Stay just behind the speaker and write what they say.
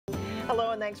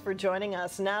Hello and thanks for joining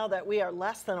us. Now that we are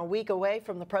less than a week away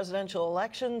from the presidential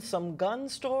election, some gun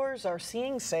stores are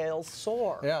seeing sales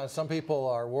soar. Yeah, some people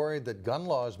are worried that gun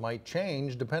laws might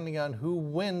change depending on who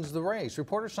wins the race.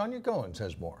 Reporter Sonia Goins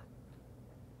has more.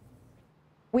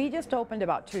 We just opened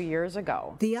about 2 years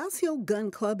ago. The Osseo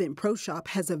Gun Club and Pro Shop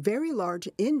has a very large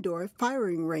indoor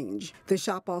firing range. The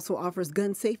shop also offers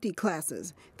gun safety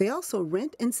classes. They also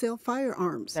rent and sell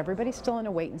firearms. Everybody's still in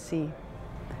a wait and see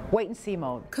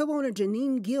mode. Co-owner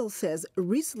Jeanine Gill says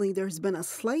recently there's been a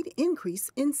slight increase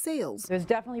in sales. There's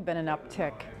definitely been an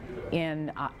uptick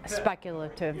in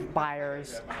speculative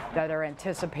buyers that are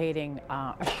anticipating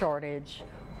a shortage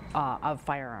of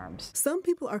firearms. Some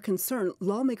people are concerned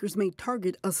lawmakers may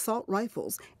target assault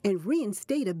rifles and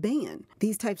reinstate a ban.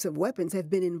 These types of weapons have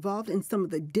been involved in some of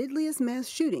the deadliest mass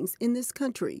shootings in this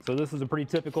country. So this is a pretty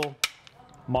typical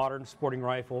modern sporting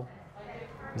rifle.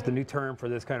 It's the new term for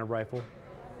this kind of rifle,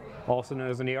 also known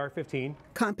as an AR-15.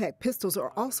 Compact pistols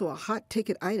are also a hot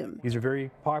ticket item. These are very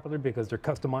popular because they're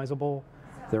customizable,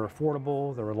 they're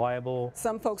affordable, they're reliable.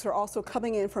 Some folks are also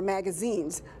coming in for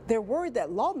magazines. They're worried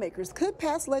that lawmakers could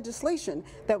pass legislation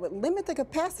that would limit the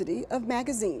capacity of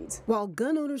magazines. While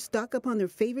gun owners stock up on their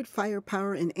favorite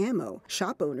firepower and ammo,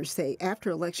 shop owners say after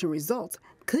election results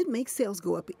could make sales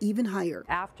go up even higher.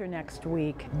 After next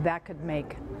week, that could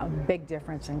make a big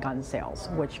difference in gun sales,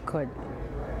 which could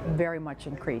very much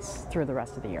increase through the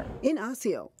rest of the year. In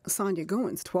Osseo, Sonia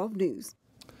Goins, 12 News.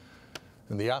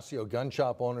 And the Osseo gun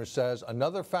shop owner says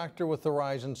another factor with the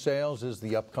rise in sales is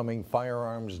the upcoming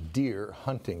firearms deer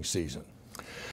hunting season.